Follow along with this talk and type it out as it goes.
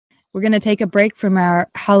We're going to take a break from our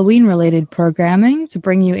Halloween-related programming to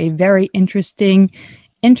bring you a very interesting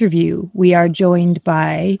interview. We are joined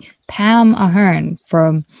by Pam Ahern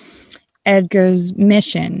from Edgar's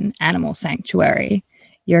Mission Animal Sanctuary.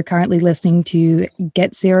 You're currently listening to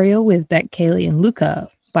Get Serial with Beck, Kaylee, and Luca,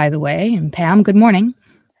 by the way. And Pam, good morning.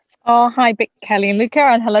 Oh, hi, Beck, Kaylee, and Luca,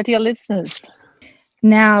 and hello to your listeners.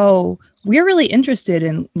 Now, we're really interested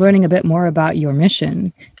in learning a bit more about your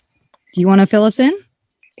mission. Do you want to fill us in?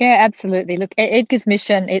 Yeah, absolutely. Look, Edgar's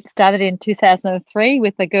Mission, it started in 2003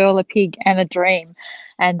 with a girl, a pig, and a dream.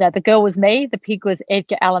 And the girl was me, the pig was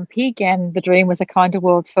Edgar Allan Pig, and the dream was a kinder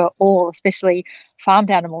world for all, especially farmed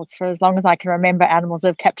animals. For as long as I can remember, animals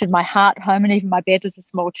have captured my heart, home, and even my bed as a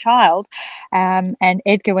small child. And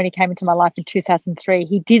Edgar, when he came into my life in 2003,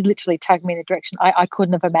 he did literally tug me in a direction I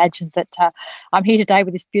couldn't have imagined. That I'm here today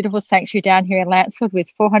with this beautiful sanctuary down here in Lansford with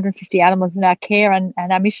 450 animals in our care, and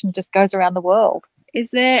our mission just goes around the world.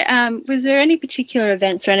 Was there any particular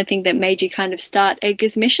events or anything that made you kind of start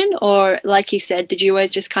Edgar's Mission, or like you said, did you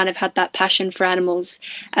always just kind of have that passion for animals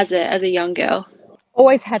as a young girl?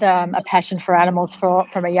 Always had a passion for animals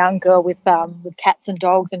from a young girl with cats and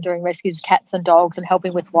dogs, and doing rescues of cats and dogs and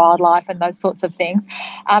helping with wildlife and those sorts of things.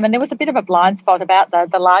 And there was a bit of a blind spot about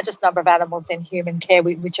the largest number of animals in human care,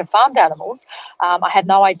 which are farmed animals. I had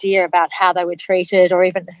no idea about how they were treated or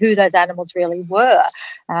even who those animals really were.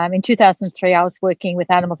 In 2003, I was working with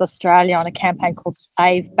Animals Australia on a campaign called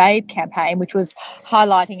Babe campaign, which was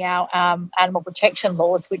highlighting our animal protection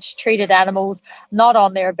laws, which treated animals not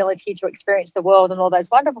on their ability to experience the world and all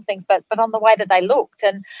those wonderful things, but on the way that they looked.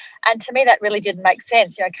 And to me, that really didn't make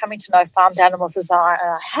sense. You know, coming to know farmed animals as I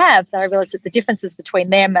have, that I realised that the differences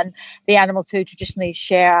between them and the animals who traditionally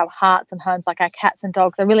share our hearts and homes, like our cats and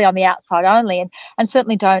dogs, are really on the outside only, and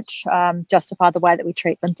certainly don't justify the way that we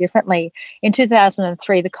treat them differently. In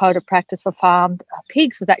 2003, the Code of Practice for Farmed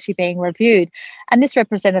Pigs was actually being reviewed, and this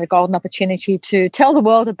represented a golden opportunity to tell the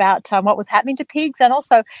world about what was happening to pigs, and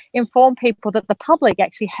also inform people that the public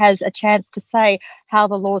actually has a chance to say how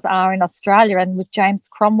the laws are in Australia. And with James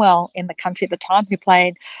Cromwell in the country at the time, who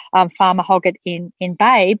played Farmer Hoggett in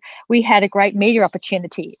Babe, we had a great media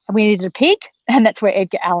opportunity. We needed a pig, and that's where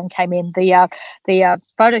Edgar Allan came in. The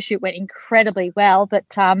photo shoot went incredibly well, but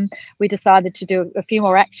we decided to do a few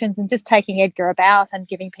more actions, and just taking Edgar about and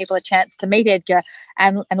giving people a chance to meet Edgar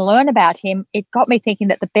and learn about him. It got me thinking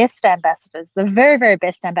that the best ambassadors, the very, very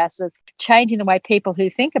best ambassadors, changing the way people who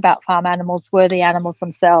think about farm animals were the animals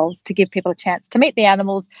themselves, to give people a chance to meet the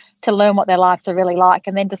animals, to learn what their lives are really like,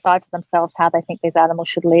 and then decide for themselves how they think these animals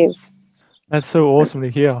should live. That's so awesome to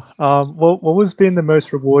hear. What has been the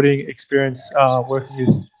most rewarding experience working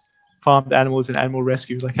with farmed animals and animal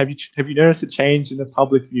rescue? Like, have you noticed a change in the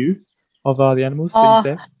public view of the animals that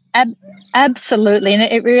you said? Absolutely, and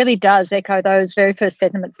it really does echo those very first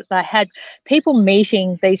sentiments that they had. People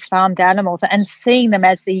meeting these farmed animals and seeing them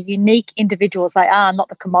as the unique individuals they are, not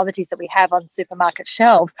the commodities that we have on supermarket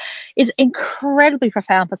shelves, is incredibly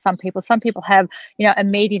profound for some people. Some people have,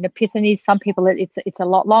 immediate epiphanies. Some people it's a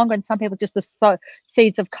lot longer, and some people just the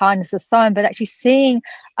seeds of kindness are sown. But actually seeing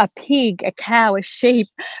a pig, a cow, a sheep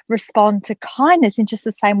respond to kindness in just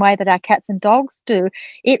the same way that our cats and dogs do,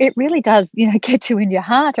 it really does, get you in your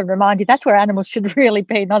heart and remind you that's where animals should really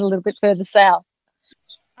be, not a little bit further south.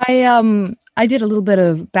 I did a little bit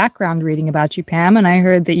of background reading about you, Pam, and I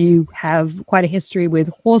heard that you have quite a history with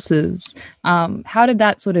horses. How did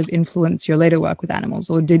that sort of influence your later work with animals?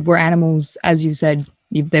 Or were animals, as you said,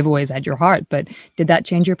 they've always had your heart, but did that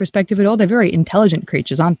change your perspective at all? They're very intelligent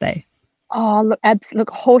creatures, aren't they? Oh, look,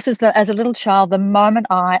 horses, as a little child, the moment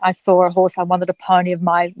I saw a horse, I wanted a pony of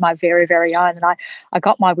my very, very own. And I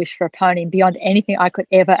got my wish for a pony beyond anything I could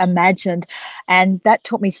ever imagined. And that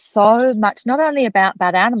taught me so much, not only about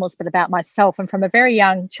animals, but about myself. And from a very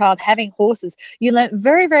young child, having horses, you learn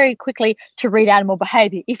very, very quickly to read animal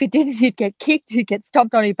behavior. If you didn't, you'd get kicked, you'd get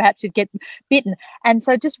stomped on you, perhaps you'd get bitten. And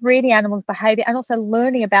so just reading animals' behavior and also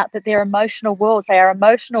learning about that they're emotional worlds. They are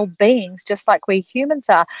emotional beings, just like we humans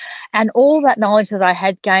are. And all that knowledge that I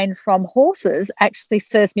had gained from horses actually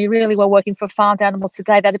serves me really well working for farmed animals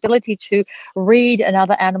today, that ability to read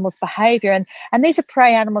another animal's behaviour. And these are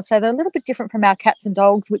prey animals, so they're a little bit different from our cats and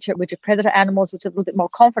dogs, which are predator animals, which are a little bit more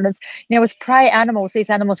confidence. As prey animals,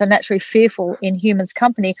 these animals are naturally fearful in humans'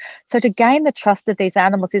 company. So to gain the trust of these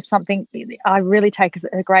animals is something I really take as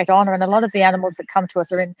a great honour. And a lot of the animals that come to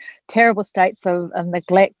us are in terrible states of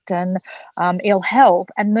neglect and ill health,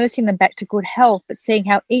 and nursing them back to good health, but seeing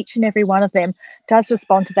how each and every one of them does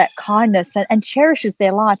respond to that kindness and cherishes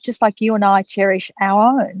their life just like you and I cherish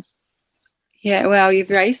our own. Yeah, well, you've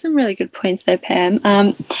raised some really good points there, Pam.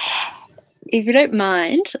 if you don't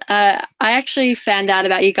mind, I actually found out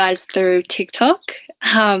about you guys through TikTok.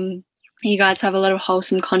 You guys have a lot of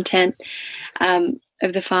wholesome content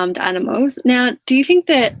of the farmed animals. Now, do you think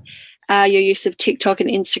that your use of TikTok and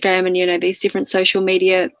Instagram and, you know, these different social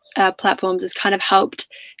media platforms has kind of helped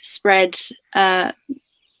spread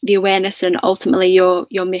the awareness and ultimately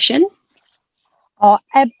your mission? Oh,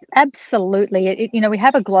 absolutely. You know, we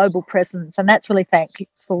have a global presence, and that's really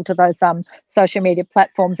thankful to those social media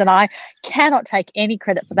platforms. And I cannot take any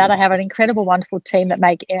credit for that. I have an incredible, wonderful team that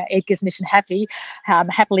make Edgar's mission happily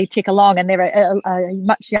tick along. And they're a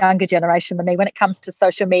much younger generation than me when it comes to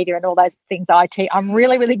social media and all those things. IT. I'm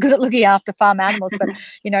really, really good at looking after farm animals, but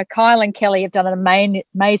you know, Kyle and Kelly have done an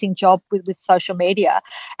amazing job with social media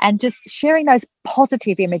and just sharing those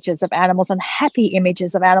positive images of animals and happy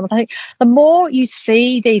images of animals. I think the more you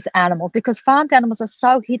see these animals, because farmed animals are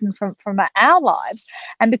so hidden from our lives,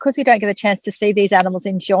 and because we don't get a chance to see these animals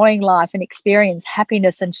enjoying life and experience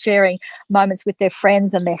happiness and sharing moments with their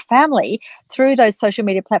friends and their family through those social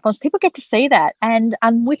media platforms, people get to see that, and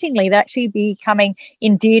unwittingly they're actually becoming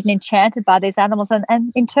endeared and enchanted by these animals,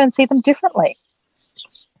 and in turn see them differently.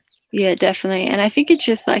 Yeah, definitely. And I think it's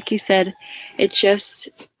just like you said, it's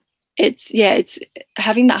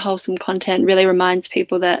having that wholesome content really reminds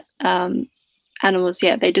people that animals,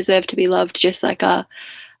 they deserve to be loved just like our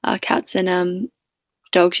cats and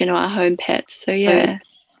dogs, you know, our home pets. So yeah.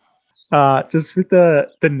 Just with the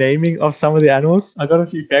naming of some of the animals, I got a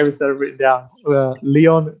few favorites that I've written down.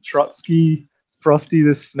 Leon, Trotsky, Frosty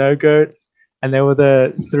the snow goat, and there were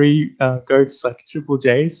the three goats, like triple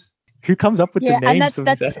J's. Who comes up with the names of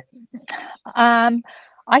these animals?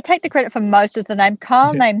 I take the credit for most of the name.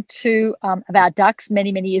 Kyle named two of our ducks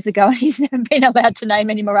many, many years ago, and he's never been allowed to name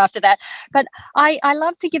any more after that. But I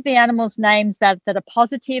love to give the animals names that are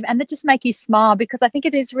positive and that just make you smile, because I think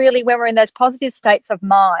it is really when we're in those positive states of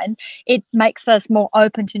mind, it makes us more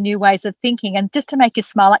open to new ways of thinking and just to make you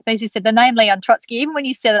smile. Like as you said, the name Leon Trotsky, even when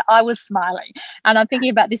you said it, I was smiling. And I'm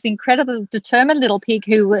thinking about this incredible, determined little pig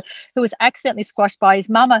who was accidentally squashed by his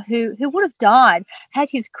mama, who would have died had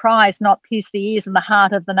his cries not pierced the ears and the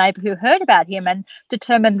heart of the neighbour who heard about him and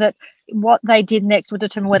determined that what they did next would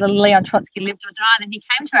determine whether Leon Trotsky lived or died. And he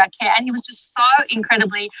came to our care, and he was just so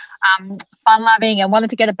incredibly fun-loving and wanted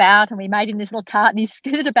to get about, and we made him this little cart, and he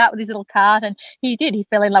scooted about with his little cart, and he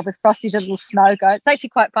fell in love with Frosty the little snow goat. It's actually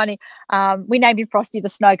quite funny. We named him Frosty the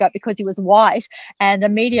snow goat because he was white, and a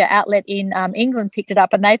media outlet in England picked it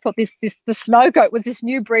up, and they thought the snow goat was this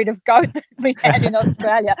new breed of goat that we had in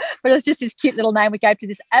Australia. But it was just this cute little name we gave to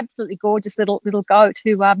this absolutely gorgeous little goat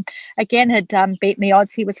who again had beaten the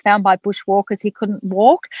odds. He was found by bushwalkers. He couldn't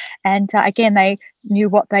walk, and again they knew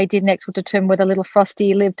what they did next would determine whether little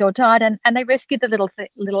Frosty lived or died, and they rescued the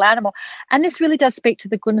little animal. And this really does speak to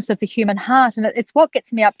the goodness of the human heart, and it's what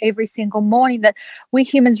gets me up every single morning, that we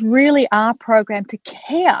humans really are programmed to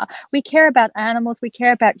care. We care about animals, we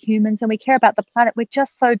care about humans, and we care about the planet. We're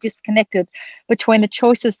just so disconnected between the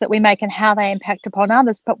choices that we make and how they impact upon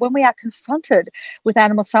others. But when we are confronted with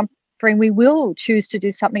animal suffering, we will choose to do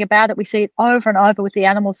something about it. We see it over and over with the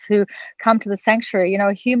animals who come to the sanctuary. You know,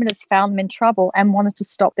 a human has found them in trouble and wanted to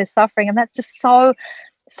stop their suffering. And that's just so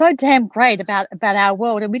damn great about our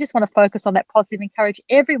world. And we just want to focus on that positive, encourage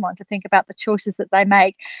everyone to think about the choices that they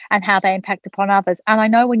make and how they impact upon others. And I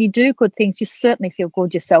know when you do good things, you certainly feel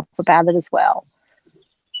good yourself about it as well.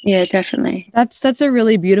 Yeah, definitely. That's a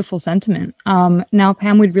really beautiful sentiment. Now,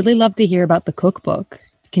 Pam, we'd really love to hear about the cookbook.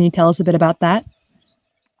 Can you tell us a bit about that?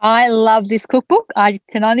 I love this cookbook. I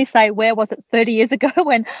can only say, where was it 30 years ago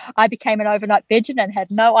when I became an overnight vegan and had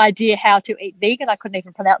no idea how to eat vegan? I couldn't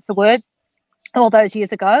even pronounce the word all those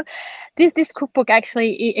years ago. This cookbook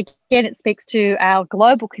actually, again, it speaks to our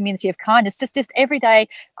global community of kindness. Just everyday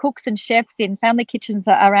cooks and chefs in family kitchens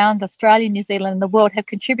around Australia, New Zealand and the world have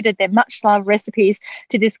contributed their much loved recipes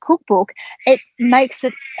to this cookbook. It makes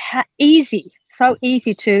it so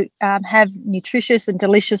easy to have nutritious and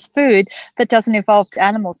delicious food that doesn't involve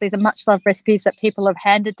animals. These are much loved recipes that people have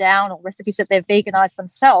handed down, or recipes that they've veganized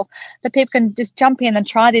themselves, that people can just jump in and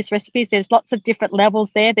try these recipes. There's lots of different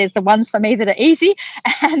levels there. There's the ones for me that are easy,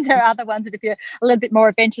 and there are other ones that if you're a little bit more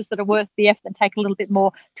adventurous that are worth the effort and take a little bit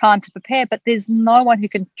more time to prepare. But there's no one who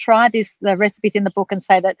can try the recipes in the book and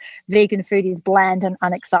say that vegan food is bland and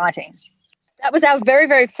unexciting. That was our very,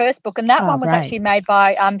 very first book, and that one was actually made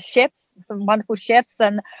by chefs, some wonderful chefs,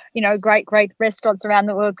 and great restaurants around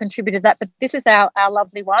the world contributed that. But this is our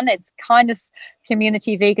lovely one. It's Kindness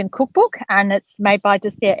Community Vegan Cookbook, and it's made by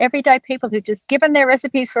just everyday people who've just given their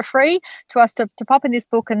recipes for free to us to pop in this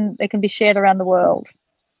book, and they can be shared around the world.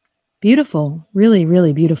 Beautiful, really,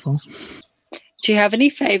 really beautiful. Do you have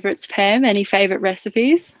any favorites, Pam? Any favorite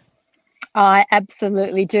recipes? I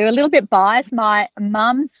absolutely do. A little bit biased. My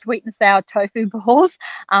mum's sweet and sour tofu balls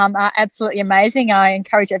are absolutely amazing. I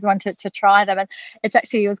encourage everyone to try them. And it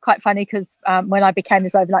was quite funny because when I became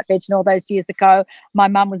this overnight veg all those years ago, my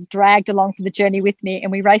mum was dragged along for the journey with me,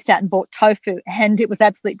 and we raced out and bought tofu. And it was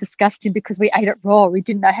absolutely disgusting because we ate it raw. We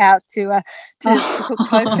didn't know how to cook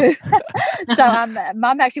tofu. So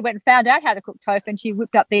mum actually went and found out how to cook tofu, and she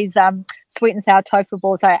whipped up these sweet and sour tofu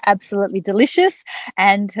balls. They are absolutely delicious.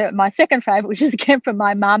 And my second favourite, which is again from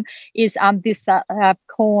my mum, is this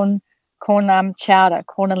corn chowder,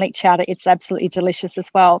 corn and leek chowder. It's absolutely delicious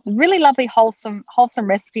as well. Really lovely, wholesome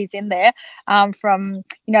recipes in there, from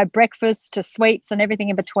breakfast to sweets, and everything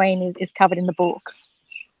in between is covered in the book.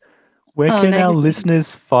 Where can our amazing.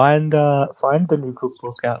 listeners find the new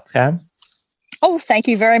cookbook out, Pam? Oh, thank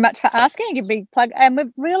you very much for asking. A big plug. And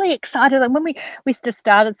we're really excited. And when we just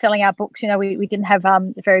started selling our books, we didn't have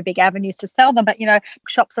very big avenues to sell them, but,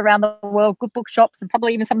 shops around the world, good bookshops, and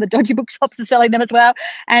probably even some of the dodgy bookshops are selling them as well.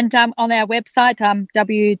 And on our website,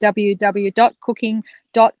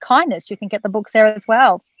 www.cooking.kindness, you can get the books there as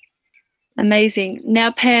well. Amazing.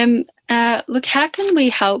 Now, Pam, look, how can we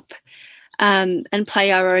help and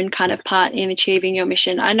play our own kind of part in achieving your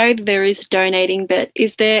mission? I know that there is donating, but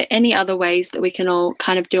is there any other ways that we can all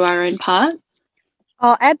kind of do our own part?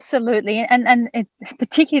 Oh, absolutely. And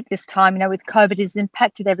particularly at this time, with COVID, it's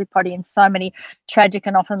impacted everybody in so many tragic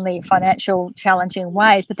and oftenly financial challenging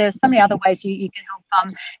ways. But there are so many other ways you can help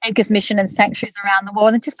Edgar's mission and sanctuaries around the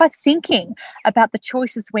world. And just by thinking about the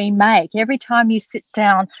choices we make, every time you sit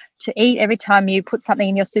down to eat, every time you put something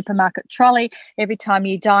in your supermarket trolley, every time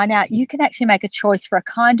you dine out, you can actually make a choice for a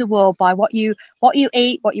kinder world by what you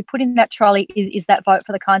eat, what you put in that trolley is that vote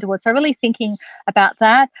for the kinder world. So really thinking about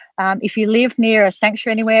that. If you live near a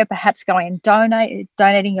sanctuary anywhere, perhaps going and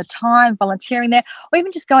donating your time, volunteering there, or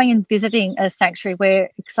even just going and visiting a sanctuary.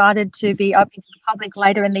 We're excited to be open to the public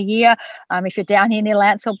later in the year. If you're down here near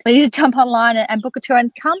Lancel, please jump online and book a tour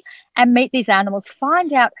and come and meet these animals.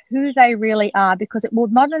 Find out who they really are, because it will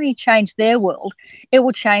not only change their world, it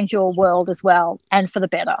will change your world as well, and for the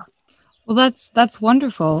better. Well, that's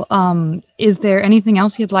wonderful. Is there anything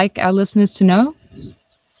else you'd like our listeners to know?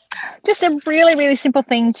 Just a really, really simple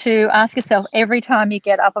thing to ask yourself every time you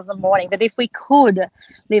get up of the morning, that if we could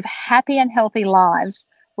live happy and healthy lives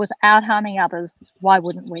without harming others, why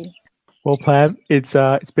wouldn't we? Well, Pam, it's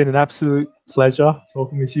been an absolute pleasure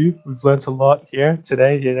talking with you. We've learned a lot here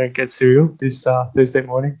today. You don't get cereal this Thursday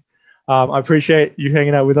morning. I appreciate you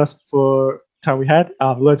hanging out with us for time we had.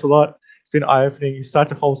 Learned a lot. It's been eye-opening. You're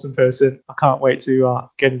such a wholesome person. I can't wait to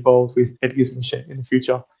get involved with Edgar's mission in the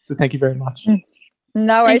future. So thank you very much.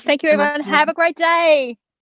 No worries. Thank you, so much. everyone. Have a great day.